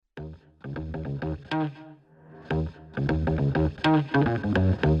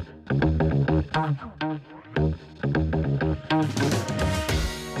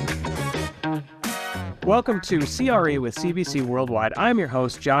Welcome to CRE with CBC Worldwide. I'm your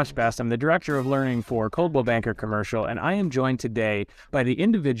host, Josh Best. I'm the Director of Learning for Coldwell Banker Commercial, and I am joined today by the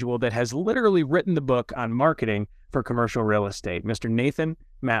individual that has literally written the book on marketing for commercial real estate, Mr. Nathan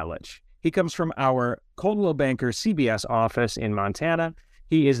Matlich. He comes from our Coldwell Banker CBS office in Montana.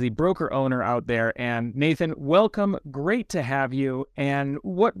 He is the broker owner out there. And Nathan, welcome. Great to have you. And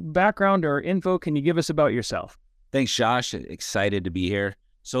what background or info can you give us about yourself? Thanks, Josh. Excited to be here.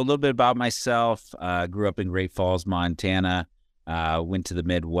 So a little bit about myself. Grew up in Great Falls, Montana. Went to the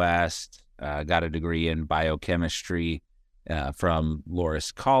Midwest. Got a degree in biochemistry from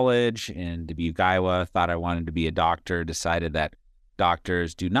Loras College in Dubuque, Iowa. Thought I wanted to be a doctor. Decided that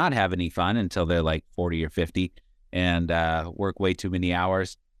doctors do not have any fun until they're like 40 or 50 and work way too many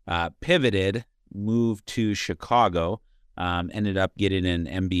hours. Pivoted, moved to Chicago. Ended up getting an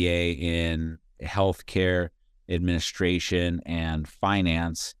MBA in healthcare administration and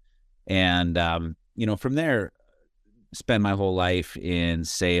finance. And, from there, spent my whole life in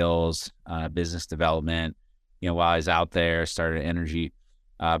sales, business development. While I was out there, started an energy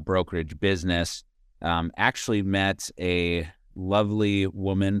brokerage business. Actually met a lovely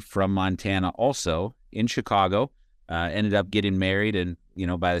woman from Montana also in Chicago. Ended up getting married. And,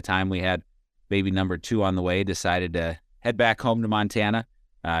 by the time we had baby number 2 on the way, decided to head back home to Montana,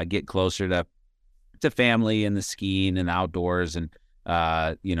 get closer to family and the skiing and outdoors and,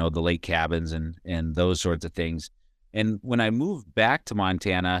 the lake cabins and those sorts of things. And when I moved back to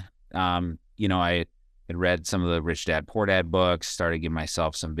Montana, I had read some of the Rich Dad, Poor Dad books, started giving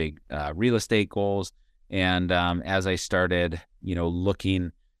myself some big real estate goals. And as I started,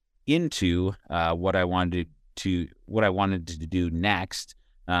 looking into what I wanted to do next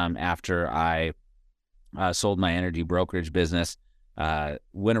after I sold my energy brokerage business,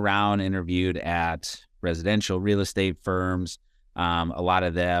 went around, interviewed at residential real estate firms. A lot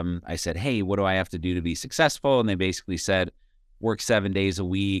of them, I said, hey, what do I have to do to be successful? And they basically said, work 7 days a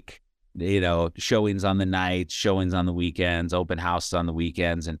week, showings on the nights, showings on the weekends, open houses on the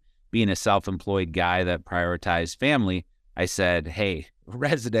weekends. And being a self-employed guy that prioritized family, I said, hey,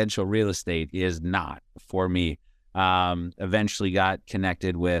 residential real estate is not for me. Eventually got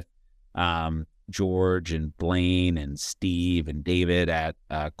connected with George and Blaine and Steve and David at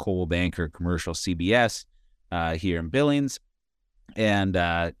Coldwell Banker Commercial CBS here in Billings. And,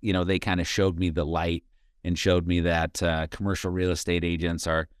 they kind of showed me the light and showed me that commercial real estate agents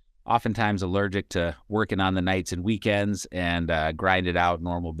are oftentimes allergic to working on the nights and weekends and grind it out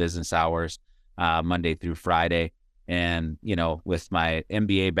normal business hours, Monday through Friday. And, with my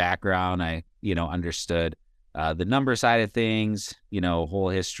MBA background, I, understood the number side of things, whole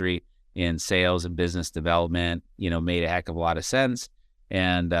history in sales and business development, made a heck of a lot of sense.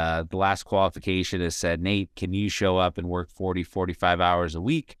 And the last qualification has said, Nate, can you show up and work 40, 45 hours a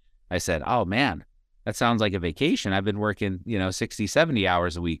week? I said, oh man, that sounds like a vacation. I've been working, 60, 70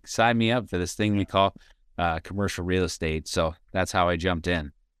 hours a week. Sign me up for this thing we call commercial real estate. So that's how I jumped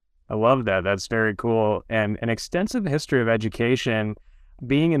in. I love that. That's very cool. And an extensive history of education.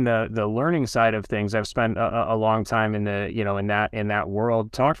 Being in the learning side of things, I've spent a long time in the, in that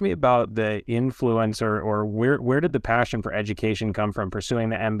world. Talk to me about the influence or where did the passion for education come from, pursuing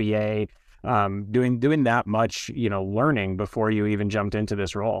the MBA, doing that much, learning before you even jumped into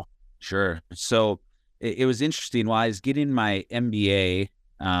this role? Sure. So it was interesting. While I was getting my MBA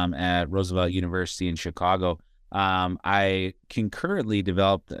at Roosevelt University in Chicago, I concurrently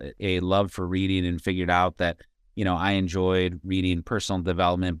developed a love for reading and figured out that I enjoyed reading personal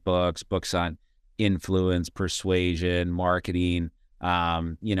development books on influence, persuasion, marketing,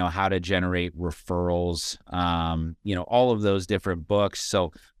 how to generate referrals, all of those different books.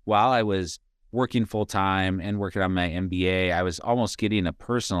 So while I was working full time and working on my MBA, I was almost getting a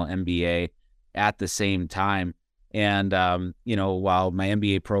personal MBA at the same time. And, while my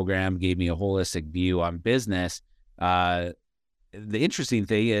MBA program gave me a holistic view on business, the interesting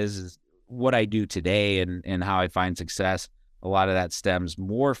thing is what I do today and how I find success. A lot of that stems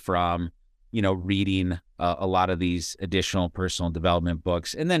more from, reading a lot of these additional personal development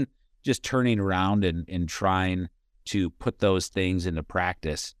books and then just turning around and trying to put those things into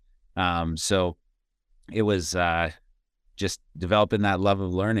practice. So it was just developing that love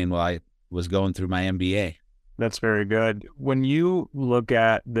of learning while I was going through my MBA. That's very good. When you look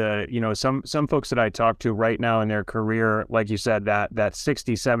at the, some folks that I talk to right now in their career, like you said, that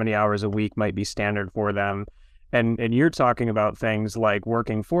 60, 70 hours a week might be standard for them. And you're talking about things like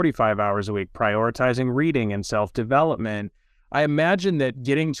working 45 hours a week, prioritizing reading and self-development. I imagine that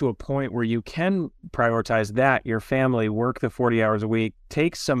getting to a point where you can prioritize that, your family, work the 40 hours a week,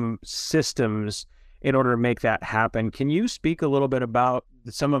 take some systems in order to make that happen. Can you speak a little bit about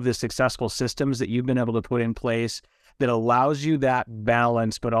some of the successful systems that you've been able to put in place that allows you that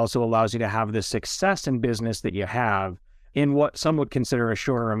balance, but also allows you to have the success in business that you have in what some would consider a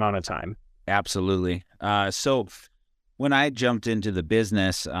shorter amount of time? Absolutely. So when I jumped into the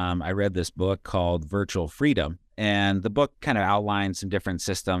business, I read this book called Virtual Freedom, and the book kind of outlines some different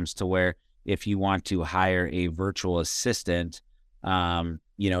systems to where if you want to hire a virtual assistant,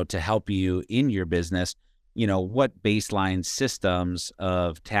 to help you in your business, what baseline systems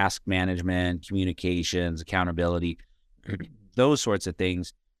of task management, communications, accountability, those sorts of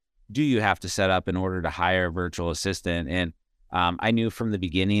things do you have to set up in order to hire a virtual assistant? And I knew from the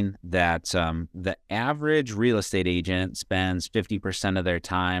beginning that the average real estate agent spends 50% of their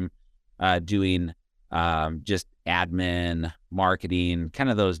time doing just admin, marketing, kind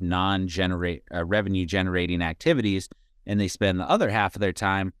of those revenue generating activities. And they spend the other half of their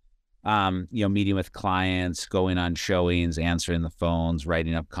time, meeting with clients, going on showings, answering the phones,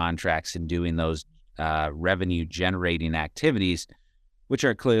 writing up contracts, and doing those revenue generating activities, which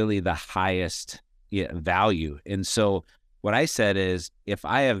are clearly the highest value. And so what I said is, if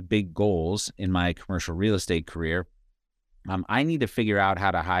I have big goals in my commercial real estate career, I need to figure out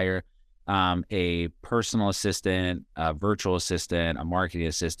how to hire a personal assistant, a virtual assistant, a marketing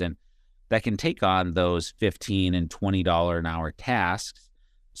assistant that can take on those $15 and $20 an hour tasks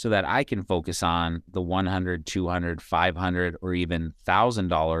so that I can focus on the $100, $200, $500, or even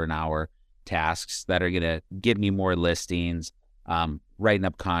 $1,000 an hour tasks that are going to get me more listings, writing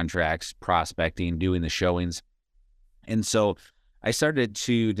up contracts, prospecting, doing the showings. And so I started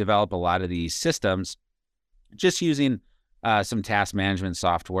to develop a lot of these systems just using some task management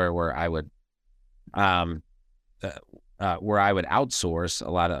software where I would outsource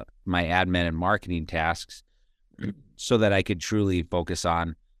a lot of my admin and marketing tasks so that I could truly focus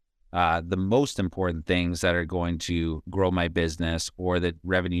on the most important things that are going to grow my business, or the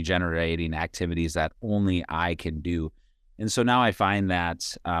revenue generating activities that only I can do. And so now I find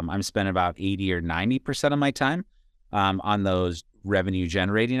that I'm spending about 80 or 90% of my time on those revenue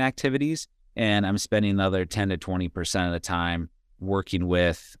generating activities. And I'm spending another 10 to 20% of the time working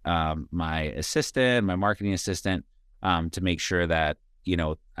with my assistant, my marketing assistant, to make sure that,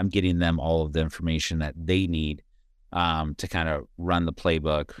 I'm getting them all of the information that they need to kind of run the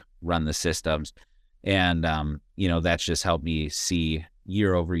playbook, run the systems. And, that's just helped me see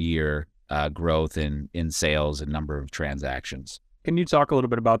year over year growth in sales and number of transactions. Can you talk a little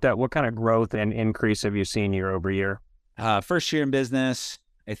bit about that? What kind of growth and increase have you seen year over year? First year in business,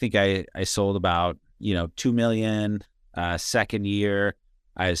 I think I sold about, 2 million. Second year,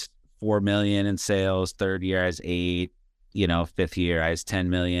 I was 4 million in sales. Third year, I was 8. Fifth year, I was 10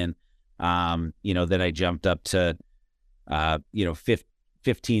 million. Then I jumped up to,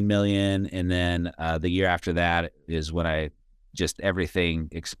 15 million. And then the year after that is when everything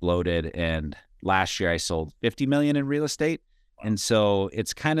exploded. And last year I sold 50 million in real estate. And so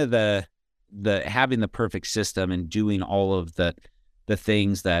it's kind of the having the perfect system and doing all of the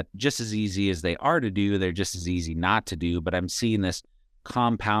things that, just as easy as they are to do, they're just as easy not to do. But I'm seeing this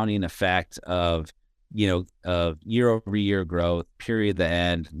compounding effect of year over year growth, period, the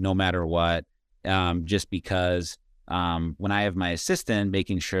end, no matter what, just because when I have my assistant,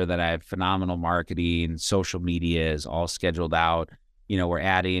 making sure that I have phenomenal marketing, social media is all scheduled out. We're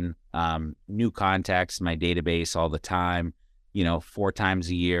adding new contacts to my database all the time. 4 times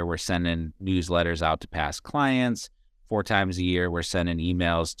a year, we're sending newsletters out to past clients. 4 times a year, we're sending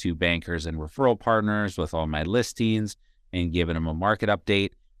emails to bankers and referral partners with all my listings and giving them a market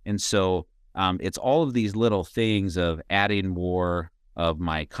update. And so it's all of these little things of adding more of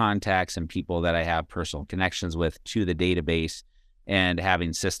my contacts and people that I have personal connections with to the database, and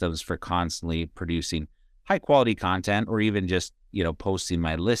having systems for constantly producing high quality content, or even just, posting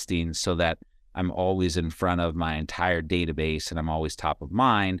my listings so that I'm always in front of my entire database and I'm always top of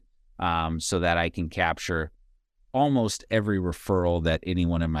mind, so that I can capture almost every referral that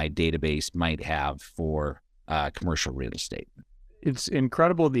anyone in my database might have for commercial real estate. It's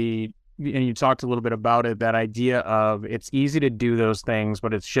incredible and you talked a little bit about it, that idea of it's easy to do those things,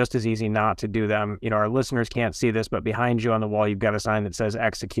 but it's just as easy not to do them. Our listeners can't see this, but behind you on the wall, you've got a sign that says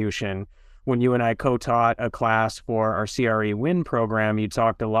execution. When you and I co-taught a class for our CRE Win program, you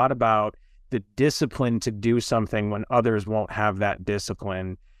talked a lot about the discipline to do something when others won't have that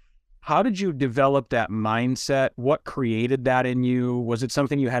discipline. How did you develop that mindset? What created that in you? Was it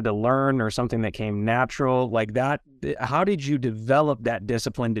something you had to learn or something that came natural like that? How did you develop that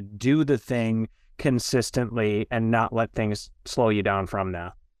discipline to do the thing consistently and not let things slow you down from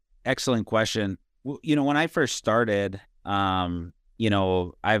that? Excellent question. When I first started, I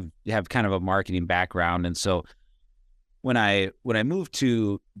have kind of a marketing background. And so when I moved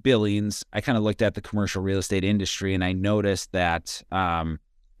to Billings, I kind of looked at the commercial real estate industry, and I noticed that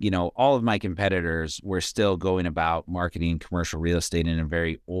all of my competitors were still going about marketing commercial real estate in a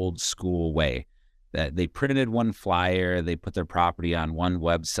very old school way. That they printed one flyer, they put their property on one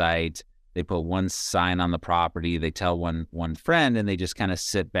website, they put one sign on the property, they tell one friend, and they just kind of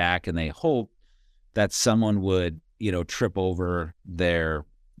sit back and they hope that someone would, trip over their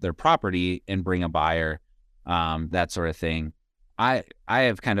property and bring a buyer, that sort of thing. I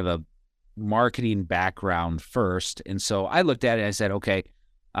have kind of a marketing background first, and so I looked at it and I said, okay,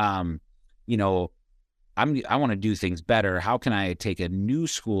 I want to do things better. How can I take a new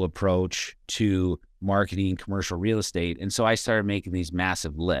school approach to marketing commercial real estate? And so I started making these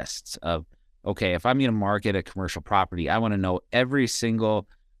massive lists of, okay, if I'm going to market a commercial property, I want to know every single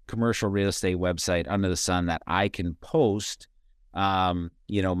commercial real estate website under the sun that I can post,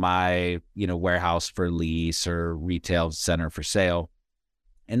 my, warehouse for lease or retail center for sale.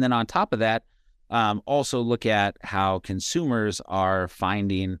 And then on top of that, also look at how consumers are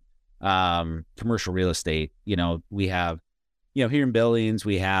finding commercial real estate. We have, here in Billings,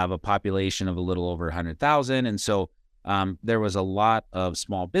 we have a population of a little over 100,000. And so there was a lot of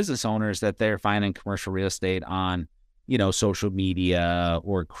small business owners that they're finding commercial real estate on, social media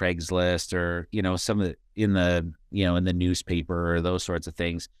or Craigslist or, some of the, in the newspaper or those sorts of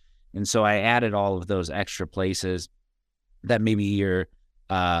things. And so I added all of those extra places that maybe you're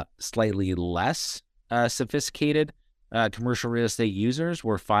slightly less sophisticated commercial real estate users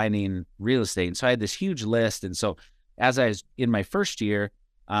were finding real estate. And so I had this huge list. And so as I was in my first year,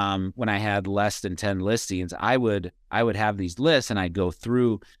 when I had less than 10 listings, I would have these lists and I'd go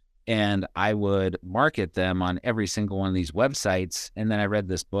through and I would market them on every single one of these websites. And then I read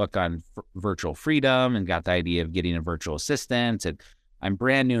this book on virtual freedom and got the idea of getting a virtual assistant. And I'm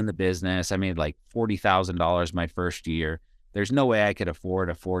brand new in the business. I made like $40,000 my first year. There's no way I could afford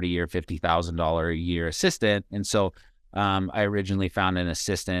a $40,000 or $50,000 a year assistant. And so I originally found an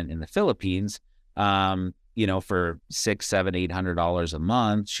assistant in the Philippines, for $600, $700, $800 a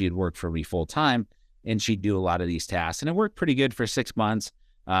month. She'd work for me full time and she'd do a lot of these tasks. And it worked pretty good for 6 months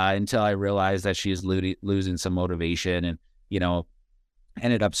until I realized that she was losing some motivation and,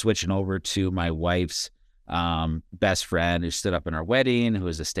 ended up switching over to my wife's best friend who stood up in our wedding, who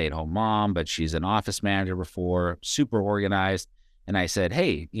is a stay-at-home mom, but she's an office manager before, super organized. And I said,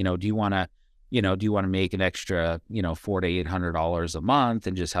 hey, do you want to make an extra, $400 to $800 a month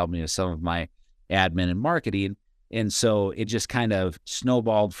and just help me with some of my admin and marketing? And so it just kind of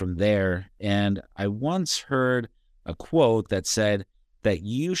snowballed from there. And I once heard a quote that said that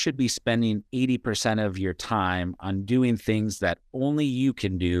you should be spending 80% of your time on doing things that only you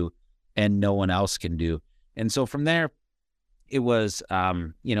can do and no one else can do. And so from there, it was,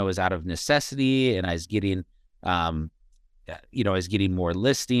 it was out of necessity, and I was getting, more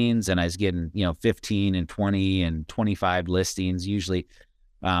listings, and I was getting, 15 and 20 and 25 listings. Usually,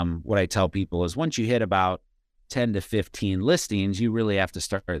 what I tell people is once you hit about 10 to 15 listings, you really have to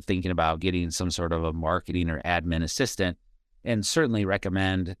start thinking about getting some sort of a marketing or admin assistant, and certainly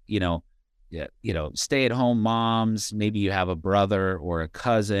recommend, stay-at-home moms. Maybe you have a brother or a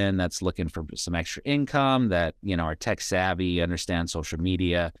cousin that's looking for some extra income that, are tech savvy, understand social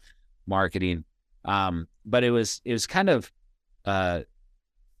media, marketing. But it was kind of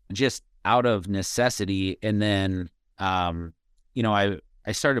just out of necessity. And then, I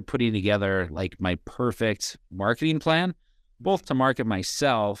started putting together like my perfect marketing plan, both to market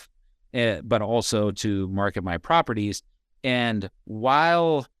myself, but also to market my properties. And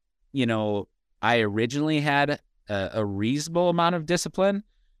while, I originally had a reasonable amount of discipline,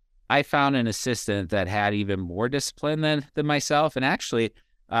 I found an assistant that had even more discipline than myself. And actually,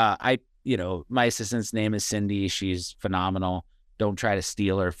 my assistant's name is Cindy. She's phenomenal. Don't try to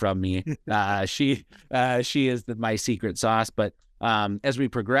steal her from me. She is my secret sauce. But as we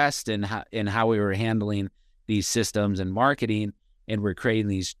progressed in how we were handling these systems and marketing, and we're creating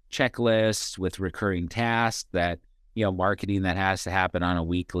these checklists with recurring tasks that, marketing that has to happen on a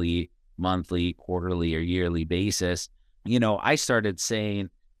weekly, monthly, quarterly, or yearly basis, I started saying,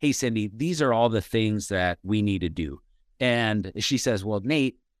 hey, Cindy, these are all the things that we need to do. And she says, well,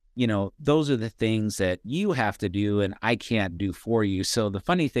 Nate, those are the things that you have to do and I can't do for you. So the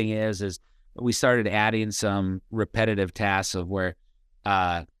funny thing is we started adding some repetitive tasks of where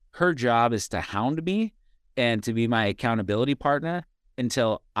her job is to hound me and to be my accountability partner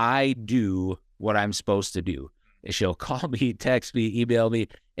until I do what I'm supposed to do. She'll call me, text me, email me.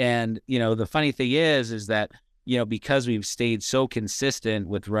 And, the funny thing is that, because we've stayed so consistent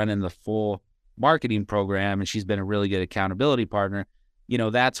with running the full marketing program, and she's been a really good accountability partner,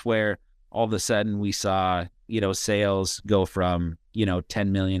 that's where all of a sudden we saw, sales go from,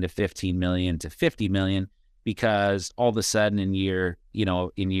 10 million to 15 million to 50 million, because all of a sudden in year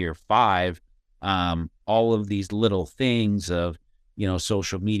 5, all of these little things of,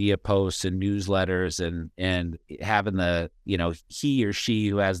 social media posts and newsletters and having the, he or she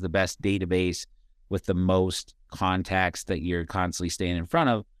who has the best database with the most contacts that you're constantly staying in front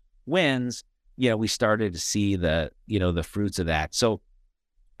of wins. We started to see the fruits of that. So,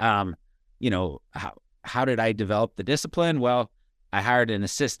 how did I develop the discipline? Well, I hired an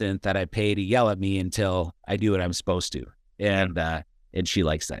assistant that I pay to yell at me until I do what I'm supposed to. And she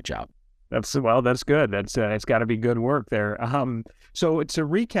likes that job. That's good. It's got to be good work there. So to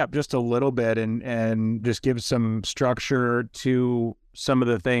recap just a little bit and just give some structure to some of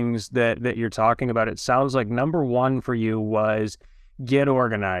the things that you're talking about, it sounds like number one for you was get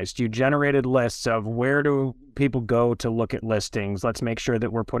organized. You generated lists of where do people go to look at listings. Let's make sure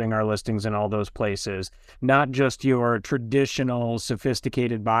that we're putting our listings in all those places, not just your traditional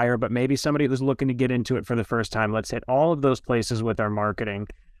sophisticated buyer, but maybe somebody who's looking to get into it for the first time. Let's hit all of those places with our marketing.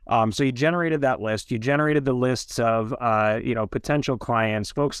 So you generated that list. You generated the lists of, potential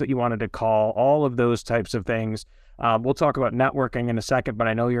clients, folks that you wanted to call, all of those types of things. We'll talk about networking in a second, but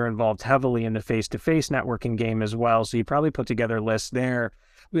I know you're involved heavily in the face-to-face networking game as well. So you probably put together lists there.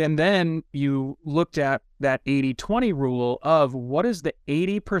 And then you looked at that 80-20 rule of what is the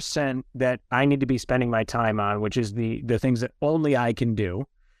 80% that I need to be spending my time on, which is the things that only I can do.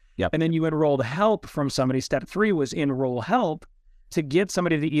 Yep. And then you enrolled help from somebody. Step 3 was enroll help to get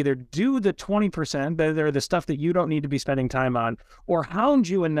somebody to either do the 20%, that are the stuff that you don't need to be spending time on, or hound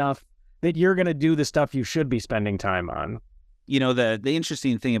you enough that you're going to do the stuff you should be spending time on. The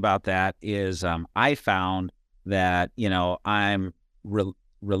interesting thing about that is I found that, I'm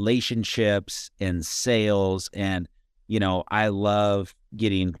relationships and sales, and, I love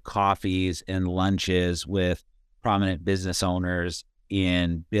getting coffees and lunches with prominent business owners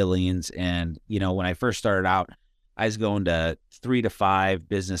in Billings. And, when I first started out, I was going to 3 to 5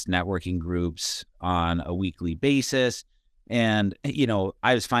 business networking groups on a weekly basis. And,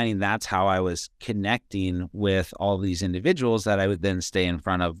 I was finding that's how I was connecting with all these individuals that I would then stay in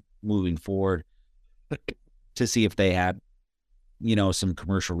front of moving forward to see if they had, some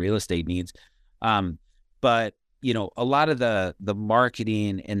commercial real estate needs. But, a lot of the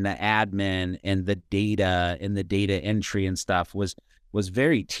marketing and the admin and the data entry and stuff was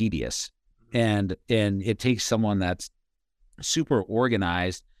very tedious. And it takes someone that's super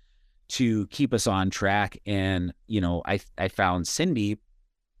organized to keep us on track. And, I found Cindy,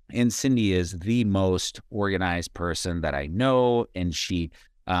 and Cindy is the most organized person that I know. And she,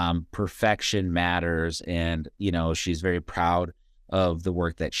 perfection matters. And, she's very proud of the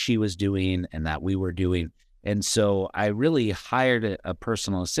work that she was doing and that we were doing. And so I really hired a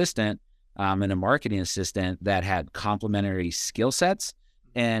personal assistant and a marketing assistant that had complementary skill sets.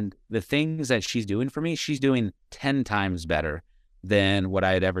 And the things that she's doing for me, she's doing 10 times better than what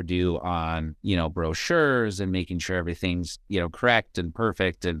I'd ever do on, brochures and making sure everything's, correct and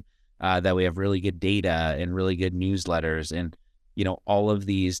perfect. And that we have really good data and really good newsletters and, all of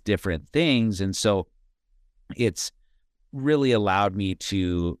these different things. And so it's really allowed me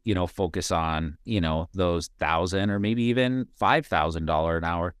to, focus on, those $1,000 or maybe even $5,000 an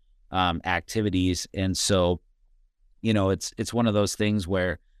hour activities. And so, it's one of those things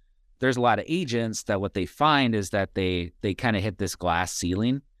where there's a lot of agents that what they find is that they kind of hit this glass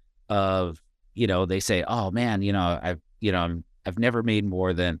ceiling of, they say, oh man, I've never made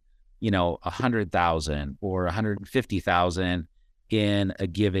more than, 100,000 or 150,000 in a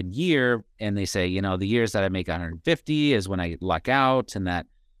given year. And they say, the years that I make 150 is when I luck out, and that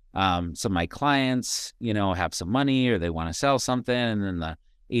some of my clients, have some money or they want to sell something. And then the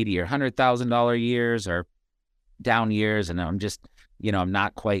 80 or $100,000 years are down years. And I'm just, I'm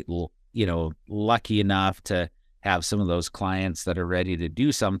not quite, lucky enough to have some of those clients that are ready to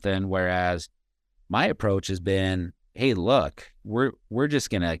do something. Whereas my approach has been, hey, look, we're just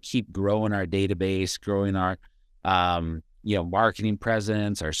going to keep growing our database, growing our, marketing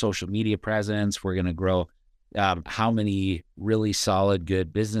presence, our social media presence. We're going to grow how many really solid,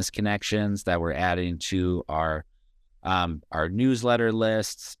 good business connections that we're adding to our newsletter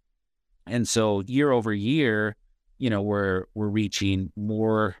lists. And so year over year, we're reaching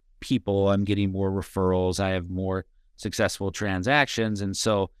more people. I'm getting more referrals. I have more successful transactions. And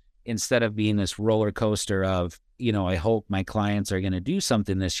so instead of being this roller coaster of, I hope my clients are going to do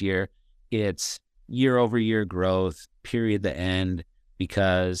something this year, it's year over year growth, period, the end,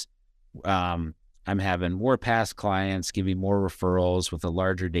 because I'm having more past clients, giving more referrals with a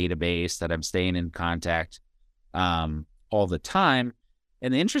larger database that I'm staying in contact all the time.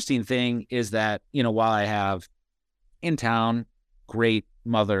 And the interesting thing is that, while I have in town, great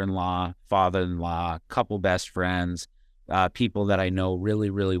mother-in-law, father-in-law, couple best friends, people that I know really,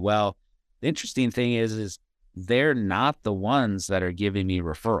 really well. The interesting thing is they're not the ones that are giving me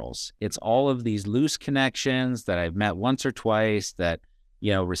referrals. It's all of these loose connections that I've met once or twice that,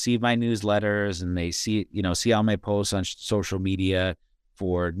 receive my newsletters, and they see all my posts on social media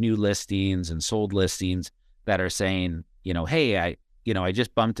for new listings and sold listings that are saying, hey, I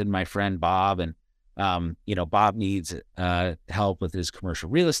just bumped into my friend Bob, and Bob needs help with his commercial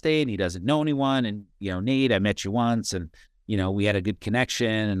real estate, and he doesn't know anyone. And, Nate, I met you once, and, we had a good connection,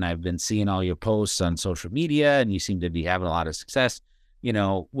 and I've been seeing all your posts on social media, and you seem to be having a lot of success.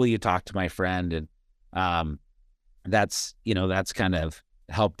 Will you talk to my friend? And that's kind of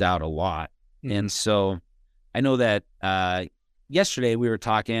helped out a lot. Mm-hmm. And so I know that yesterday we were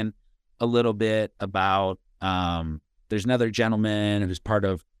talking a little bit about there's another gentleman who's part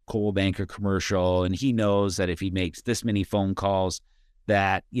of Coldwell Banker Commercial, and he knows that if he makes this many phone calls,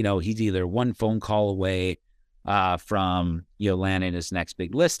 that he's either one phone call away from landing his next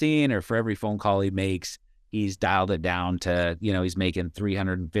big listing, or for every phone call he makes, he's dialed it down to he's making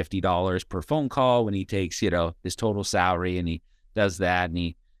 $350 per phone call when he takes his total salary, and he does that, and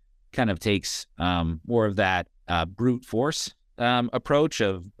he kind of takes more of that brute force approach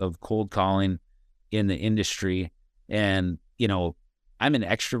of cold calling in the industry. And I'm an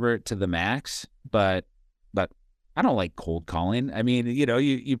extrovert to the max, but I don't like cold calling. I mean,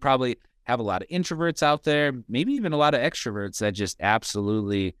 you probably have a lot of introverts out there, maybe even a lot of extroverts that just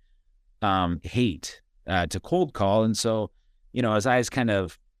absolutely hate to cold call. And so, as I was kind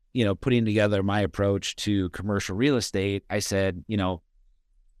of, putting together my approach to commercial real estate, I said,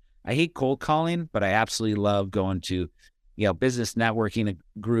 I hate cold calling, but I absolutely love going to, business networking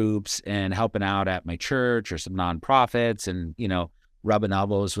groups and helping out at my church or some nonprofits, and, rubbing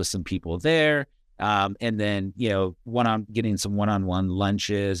elbows with some people there. And then, getting some one-on-one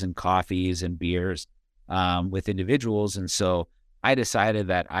lunches and coffees and beers with individuals. And so I decided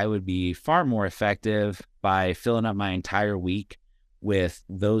that I would be far more effective by filling up my entire week with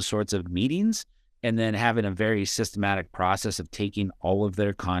those sorts of meetings, and then having a very systematic process of taking all of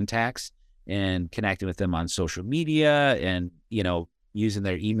their contacts and connecting with them on social media, and, using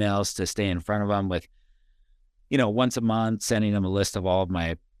their emails to stay in front of them with, once a month, sending them a list of all of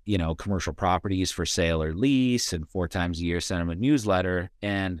my, commercial properties for sale or lease, and 4 times a year, send them a newsletter.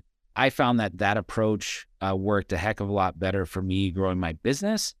 And I found that approach worked a heck of a lot better for me growing my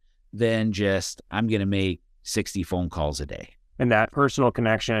business than just, I'm going to make 60 phone calls a day. And that personal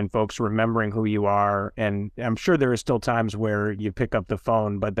connection and folks remembering who you are. And I'm sure there are still times where you pick up the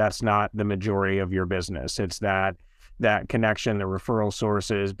phone, but that's not the majority of your business. It's that connection, the referral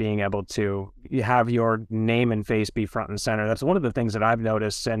sources, being able to have your name and face be front and center. That's one of the things that I've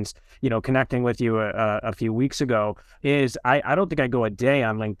noticed since, connecting with you a few weeks ago is I don't think I go a day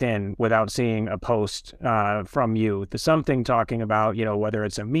on LinkedIn without seeing a post from you. There's something talking about, whether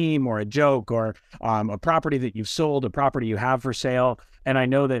it's a meme or a joke or a property that you've sold, a property you have for sale. And I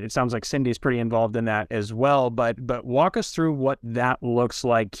know that it sounds like Cindy's pretty involved in that as well, but walk us through what that looks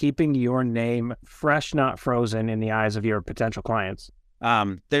like, keeping your name fresh, not frozen in the eyes of your potential clients.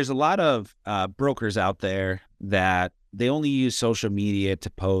 There's a lot of brokers out there that they only use social media to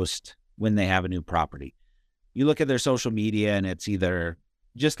post when they have a new property. You look at their social media and it's either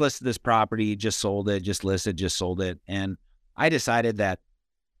just listed this property, just sold it, just listed, just sold it. And I decided that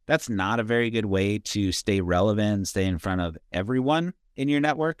that's not a very good way to stay relevant and stay in front of everyone in your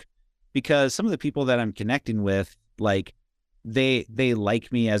network, because some of the people that I'm connecting with, like they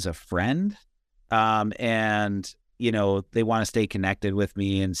like me as a friend, and they want to stay connected with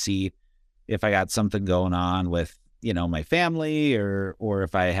me and see if I got something going on with my family, or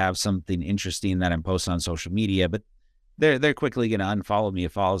if I have something interesting that I'm posting on social media. But they're quickly going to unfollow me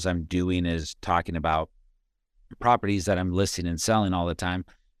if all I'm doing is talking about properties that I'm listing and selling all the time,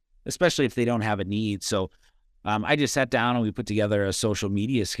 especially if they don't have a need. So I just sat down and we put together a social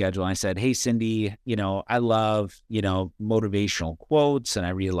media schedule. And I said, hey, Cindy, I love, motivational quotes, and I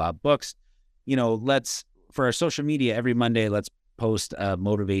read a lot of books. Let's, for our social media every Monday, let's post a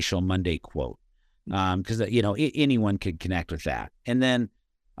motivational Monday quote. Because, anyone could connect with that. And then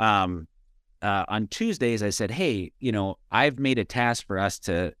on Tuesdays, I said, hey, I've made a task for us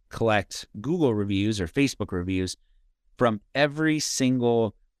to collect Google reviews or Facebook reviews from every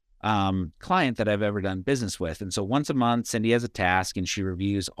single client that I've ever done business with. And so once a month, Cindy has a task, and she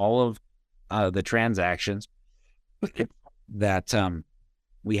reviews all of the transactions that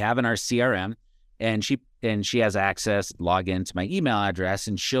we have in our CRM, and she has access, log into my email address,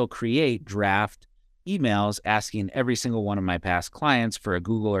 and she'll create draft emails asking every single one of my past clients for a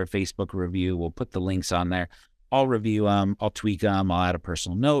Google or Facebook review. We'll put the links on there. I'll review them, I'll tweak them, I'll add a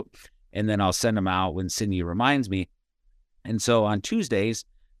personal note, and then I'll send them out when Cindy reminds me. And so on Tuesdays,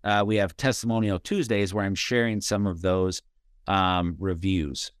 we have Testimonial Tuesdays where I'm sharing some of those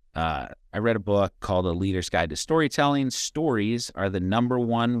reviews. I read a book called A Leader's Guide to Storytelling. Stories are the number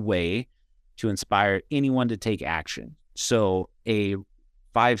one way to inspire anyone to take action. So a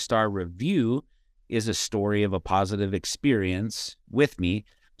 5-star review is a story of a positive experience with me.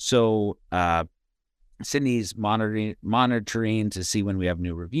 So Cindy's monitoring to see when we have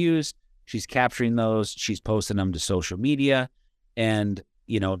new reviews. She's capturing those. She's posting them to social media. And,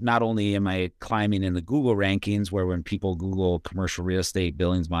 not only am I climbing in the Google rankings where when people Google commercial real estate,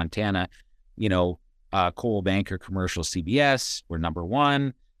 Billings, Montana, Coldwell Banker Commercial CBS, we're number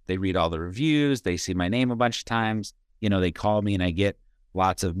one. They read all the reviews. They see my name a bunch of times. They call me and I get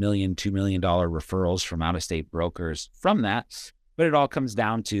lots of $1 million, $2 million referrals from out-of-state brokers from that. But it all comes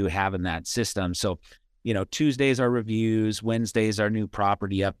down to having that system. So, Tuesdays are reviews. Wednesdays are new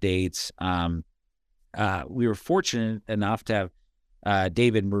property updates. We were fortunate enough to have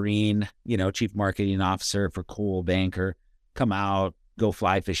David Marine, Chief Marketing Officer for Coldwell Banker, come out, go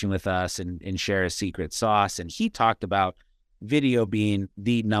fly fishing with us and share a secret sauce. And he talked about video being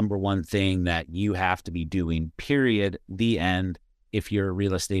the number one thing that you have to be doing, period, the end, if you're a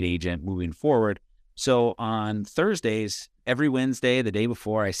real estate agent moving forward. So on Thursdays, every Wednesday, the day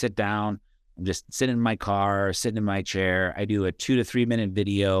before, I sit down, I'm just sitting in my car, sitting in my chair. I do a 2 to 3 minute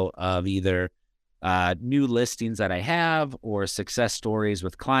video of either new listings that I have or success stories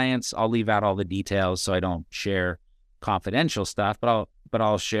with clients. I'll leave out all the details so I don't share confidential stuff, but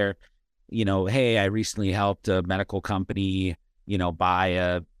I'll share, hey, I recently helped a medical company, buy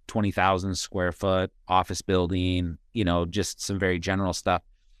a 20,000 square foot office building, just some very general stuff.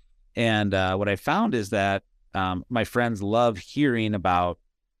 And what I found is that my friends love hearing about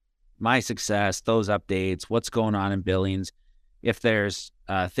my success, those updates, what's going on in Billings. If there's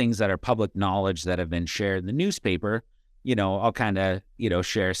things that are public knowledge that have been shared in the newspaper, I'll kind of,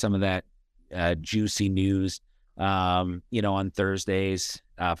 share some of that juicy news, on Thursdays.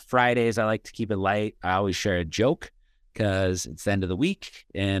 Fridays, I like to keep it light. I always share a joke because it's the end of the week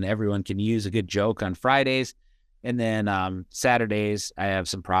and everyone can use a good joke on Fridays. And then Saturdays, I have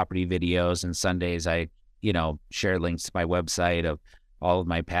some property videos, and Sundays, I, share links to my website of all of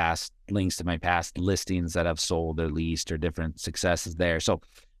my past links to my past listings that I've sold or leased or different successes there. So,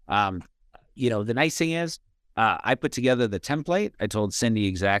 the nice thing is I put together the template. I told Cindy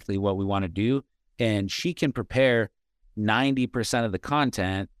exactly what we want to do, and she can prepare 90% of the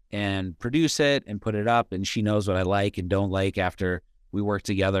content and produce it and put it up. And she knows what I like and don't like after we worked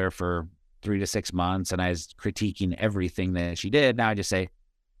together for 3 to 6 months. And I was critiquing everything that she did. Now I just say,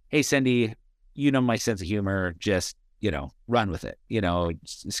 hey, Cindy, my sense of humor, just, run with it,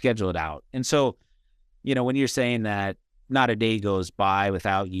 schedule it out. And so, when you're saying that not a day goes by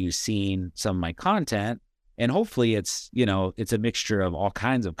without you seeing some of my content, and hopefully it's, it's a mixture of all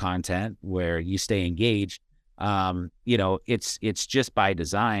kinds of content where you stay engaged. It's just by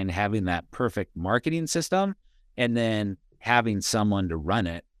design, having that perfect marketing system and then having someone to run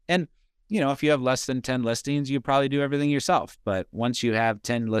it. And, if you have less than 10 listings, you probably do everything yourself. But once you have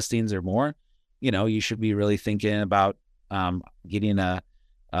 10 listings or more, you should be really thinking about getting a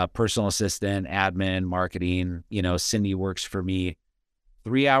personal assistant, admin, marketing. Cindy works for me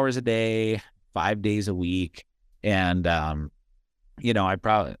 3 hours a day, 5 days a week. And, I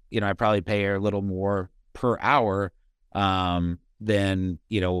probably pay her a little more per hour than,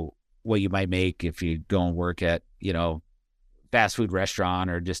 what you might make if you go and work at, fast food restaurant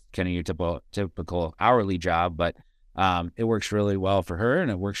or just kind of your typical hourly job. But it works really well for her and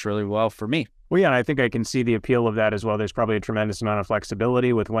it works really well for me. Well, yeah, and I think I can see the appeal of that as well. There's probably a tremendous amount of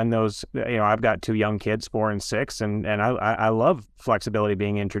flexibility with when those, I've got 2 young kids, 4 and 6, and I love flexibility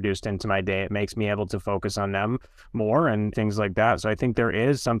being introduced into my day. It makes me able to focus on them more and things like that. So I think there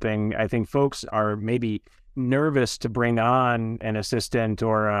is something, I think folks are maybe nervous to bring on an assistant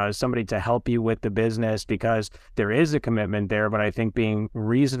or somebody to help you with the business because there is a commitment there. But I think being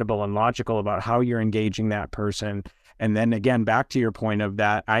reasonable and logical about how you're engaging that person. And then again, back to your point of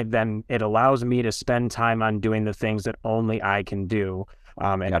that, it allows me to spend time on doing the things that only I can do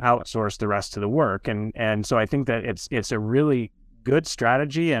and outsource the rest of the work. And so I think that it's a really good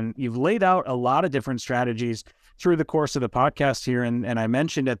strategy. And you've laid out a lot of different strategies through the course of the podcast here. And I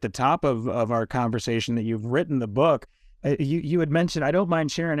mentioned at the top of our conversation that you've written the book. You had mentioned, I don't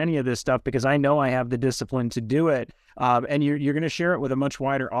mind sharing any of this stuff because I know I have the discipline to do it. And you're going to share it with a much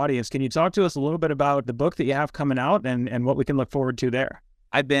wider audience. Can you talk to us a little bit about the book that you have coming out and what we can look forward to there?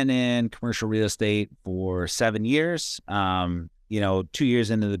 I've been in commercial real estate for 7 years. 2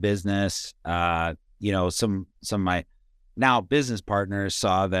 years into the business, some of my now business partners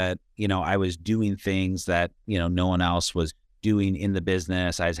saw that, I was doing things that, no one else was doing in the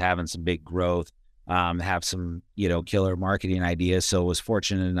business. I was having some big growth, have some, killer marketing ideas. So was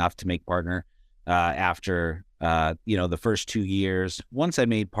fortunate enough to make partner after, the first 2 years. Once I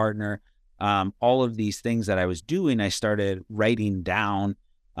made partner, all of these things that I was doing, I started writing down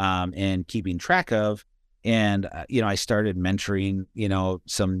and keeping track of. And, I started mentoring,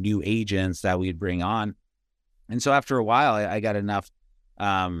 some new agents that we'd bring on. And so after a while, I got enough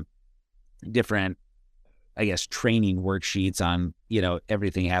different, I guess, training worksheets on,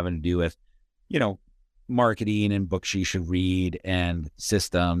 everything having to do with, marketing and books you should read and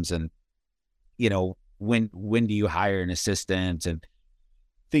systems and, when do you hire an assistant, and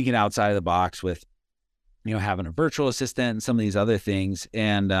thinking outside of the box with, having a virtual assistant and some of these other things.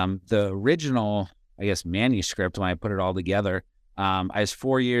 And the original, I guess, manuscript, when I put it all together, I was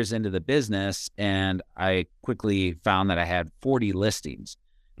 4 years into the business, and I quickly found that I had 40 listings.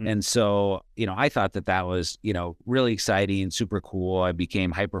 And so, I thought that was, really exciting, super cool. I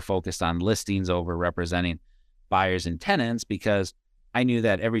became hyper-focused on listings over representing buyers and tenants, because I knew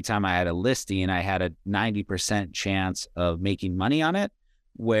that every time I had a listing, I had a 90% chance of making money on it,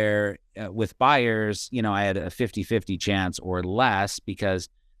 where with buyers, I had a 50-50 chance or less, because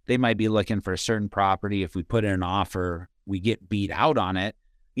they might be looking for a certain property. If we put in an offer, we get beat out on it,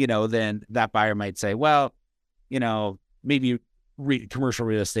 then that buyer might say, well, maybe commercial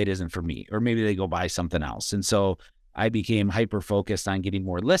real estate isn't for me, or maybe they go buy something else. And so I became hyper-focused on getting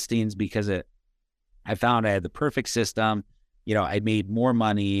more listings, because I found I had the perfect system. I made more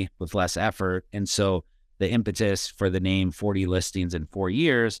money with less effort. And so the impetus for the name 40 Listings in 4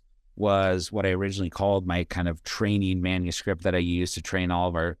 years was what I originally called my kind of training manuscript that I used to train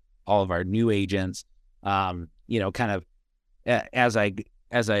all of our new agents. Kind of as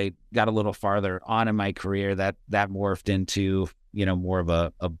I got a little farther on in my career, that morphed into, more of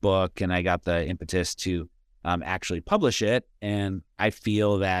a book, and I got the impetus to actually publish it. And I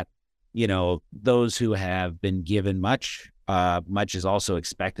feel that, those who have been given much is also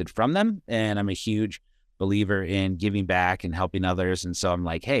expected from them. And I'm a huge believer in giving back and helping others. And so I'm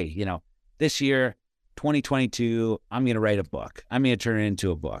like, hey, this year, 2022, I'm going to write a book. I'm going to turn it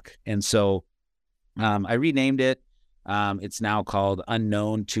into a book. And so I renamed it. It's now called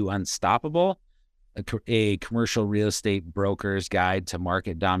Unknown to Unstoppable, a commercial real estate broker's guide to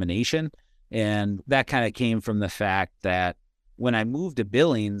market domination. And that kind of came from the fact that when I moved to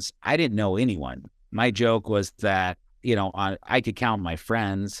Billings, I didn't know anyone. My joke was that, I could count my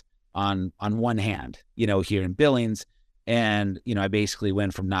friends on one hand, here in Billings. And, I basically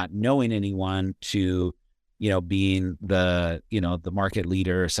went from not knowing anyone to, being the market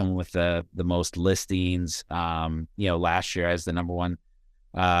leader, someone with the most listings. Last year I was the number one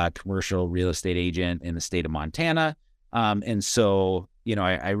commercial real estate agent in the state of Montana. And so,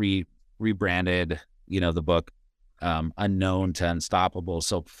 I rebranded, the book Unknown to Unstoppable.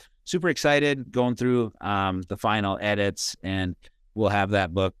 So super excited, going through the final edits, and we'll have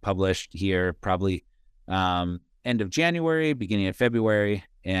that book published here probably end of January, beginning of February,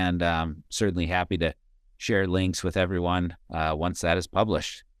 and certainly happy to share links with everyone once that is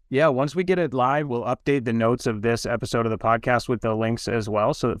published. Yeah, once we get it live, we'll update the notes of this episode of the podcast with the links as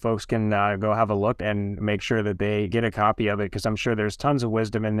well, so that folks can go have a look and make sure that they get a copy of it, because I'm sure there's tons of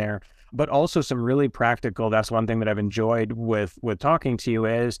wisdom in there, but also some really practical. That's one thing that I've enjoyed with talking to you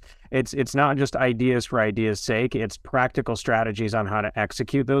is it's not just ideas for ideas' sake. It's practical strategies on how to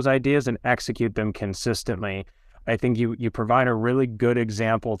execute those ideas and execute them consistently. I think you provide a really good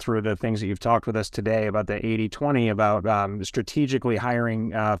example through the things that you've talked with us today about the 80-20, about strategically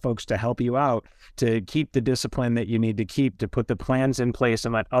hiring folks to help you out, to keep the discipline that you need to keep, to put the plans in place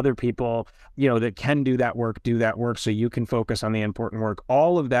and let other people, that can do that work so you can focus on the important work.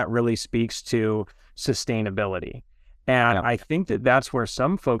 All of that really speaks to sustainability. And I think that's where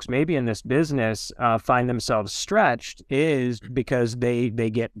some folks maybe in this business find themselves stretched, is because they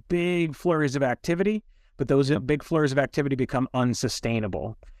get big flurries of activity, but those big flurries of activity become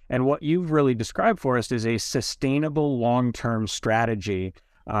unsustainable. And what you've really described for us is a sustainable long-term strategy,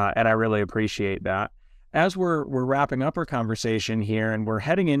 and I really appreciate that. As we're wrapping up our conversation here, and we're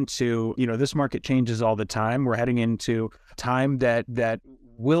heading into, this market changes all the time. We're heading into time that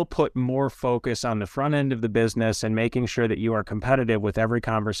will put more focus on the front end of the business and making sure that you are competitive with every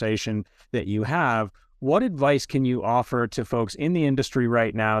conversation that you have. What advice can you offer to folks in the industry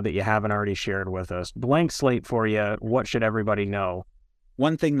right now that you haven't already shared with us? Blank slate for you. What should everybody know?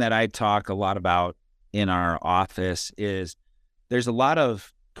 One thing that I talk a lot about in our office is there's a lot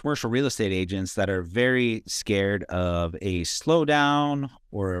of commercial real estate agents that are very scared of a slowdown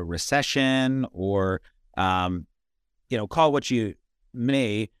or a recession or, call what you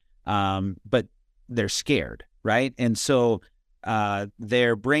may, but they're scared, right? And so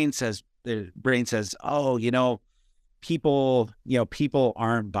their brain says, oh, people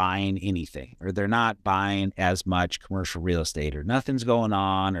aren't buying anything, or they're not buying as much commercial real estate, or nothing's going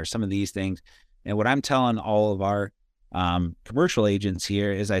on, or some of these things. And what I'm telling all of our commercial agents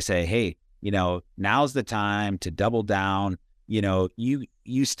here is I say, hey, now's the time to double down. You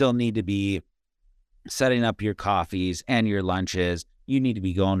still need to be setting up your coffees and your lunches. You need to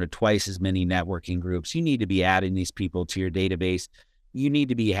be going to twice as many networking groups. You need to be adding these people to your database. You need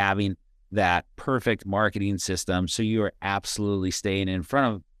to be having that perfect marketing system so you are absolutely staying in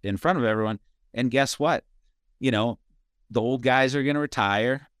front of everyone. And guess what? The old guys are going to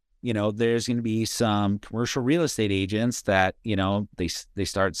retire. There's going to be some commercial real estate agents that, they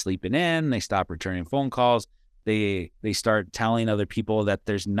start sleeping in, they stop returning phone calls. They start telling other people that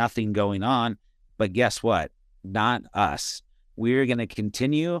there's nothing going on. But guess what? Not us. We're going to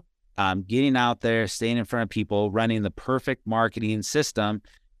continue getting out there, staying in front of people, running the perfect marketing system.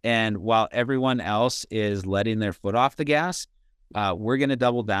 And while everyone else is letting their foot off the gas, we're going to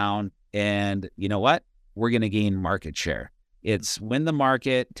double down. And you know what? We're going to gain market share. It's when the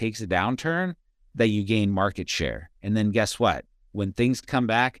market takes a downturn that you gain market share. And then guess what? When things come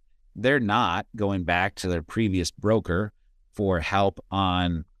back, they're not going back to their previous broker for help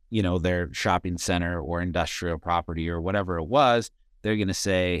on, their shopping center or industrial property or whatever it was. They're going to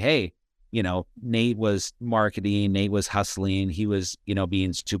say, hey, Nate was marketing, Nate was hustling, he was,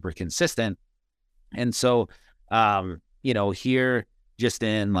 being super consistent. And so, here just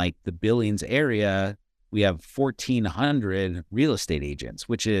in like the Billings area, we have 1,400 real estate agents,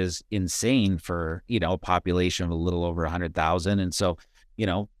 which is insane for, a population of a little over 100,000. And so,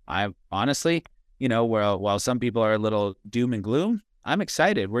 I honestly, while some people are a little doom and gloom, I'm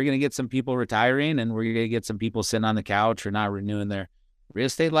excited. We're going to get some people retiring, and we're going to get some people sitting on the couch or not renewing their real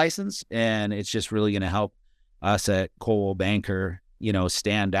estate license. And it's just really going to help us at Coldwell Banker,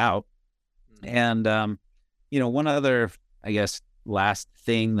 stand out. And, one other, I guess, last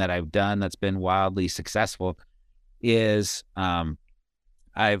thing that I've done that's been wildly successful is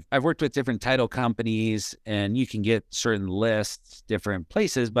I've worked with different title companies, and you can get certain lists different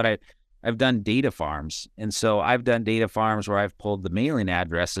places, but I've done data farms. And so I've done data farms where I've pulled the mailing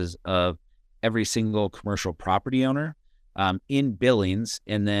addresses of every single commercial property owner in Billings,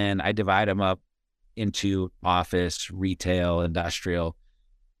 and then I divide them up into office, retail, industrial,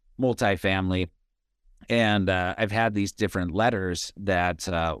 multifamily. And I've had these different letters that,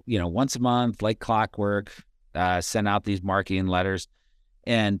 once a month, like clockwork, send out these marketing letters,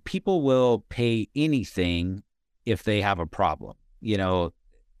 and people will pay anything if they have a problem.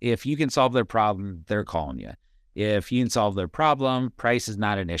 If you can solve their problem, they're calling you. If you can solve their problem, price is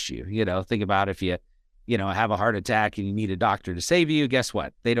not an issue. Think about if you have a heart attack and you need a doctor to save you, guess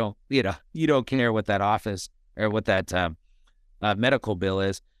what? They don't, you don't care what that office or what that medical bill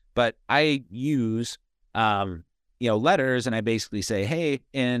is. But I use, letters, and I basically say, hey,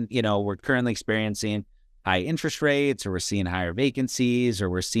 and, we're currently experiencing high interest rates, or we're seeing higher vacancies, or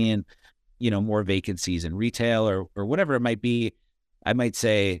we're seeing, more vacancies in retail, or whatever it might be. I might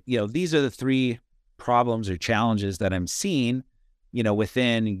say, these are the 3 problems or challenges that I'm seeing,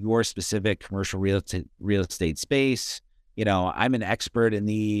 within your specific commercial real estate space. I'm an expert in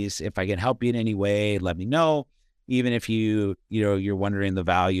these. If I can help you in any way, let me know. Even if you're wondering the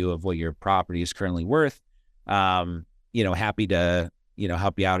value of what your property is currently worth, happy to,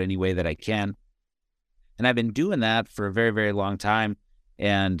 help you out any way that I can. And I've been doing that for a very, very long time.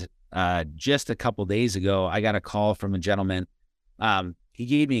 And just a couple days ago, I got a call from a gentleman. He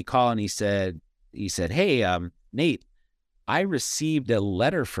gave me a call, and he said, hey, Nate, I received a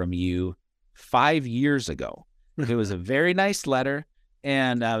letter from you 5 years ago. It was a very nice letter.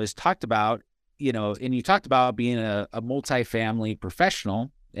 And it was talked about, and you talked about being a multifamily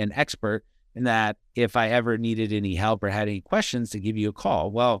professional and expert, and that if I ever needed any help or had any questions, to give you a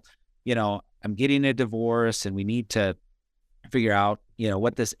call. Well, I'm getting a divorce, and we need to figure out,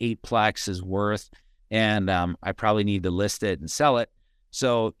 what this 8-plex is worth. And I probably need to list it and sell it.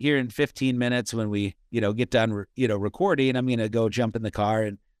 So here in 15 minutes, when we, get done, recording, I'm going to go jump in the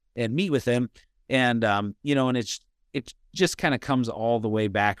car and meet with him. And, and it just kind of comes all the way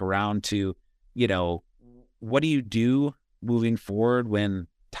back around to, what do you do moving forward when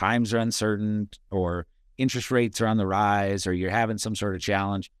times are uncertain, or interest rates are on the rise, or you're having some sort of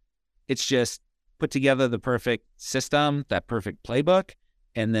challenge? It's just put together the perfect system, that perfect playbook,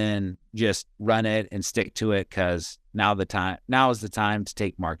 and then just run it and stick to it, because now is the time to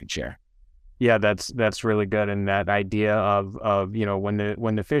take market share. Yeah, that's really good. And that idea of when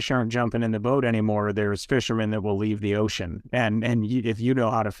the fish aren't jumping in the boat anymore, there's fishermen that will leave the ocean. And if you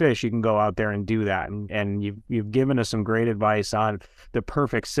know how to fish, you can go out there and do that. And you've given us some great advice on the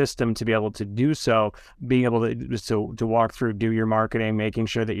perfect system to be able to do so, being able to walk through, do your marketing, making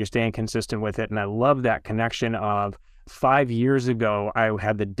sure that you're staying consistent with it. And I love that connection of 5 years ago, I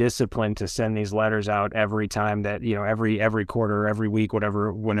had the discipline to send these letters out every time that, every quarter, every week,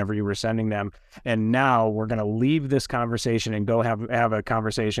 whenever you were sending them. And now we're going to leave this conversation and go have a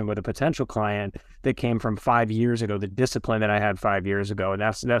conversation with a potential client that came from 5 years ago, the discipline that I had 5 years ago. And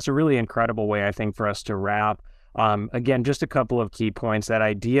that's a really incredible way, I think, for us to wrap. Again, just a couple of key points, that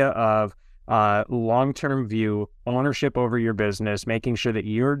idea of long-term view, ownership over your business, making sure that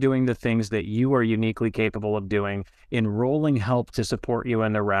you're doing the things that you are uniquely capable of doing, enrolling help to support you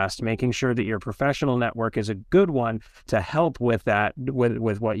in the rest, making sure that your professional network is a good one to help with that,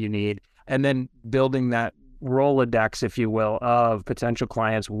 with what you need, and then building that Rolodex, if you will, of potential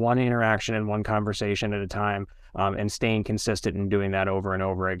clients, one interaction and one conversation at a time, and staying consistent and doing that over and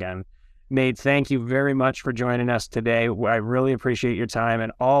over again. Nate, thank you very much for joining us today. I really appreciate your time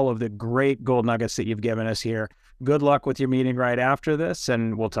and all of the great gold nuggets that you've given us here. Good luck with your meeting right after this,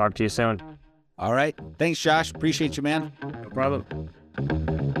 and we'll talk to you soon. All right. Thanks, Josh. Appreciate you, man. No problem.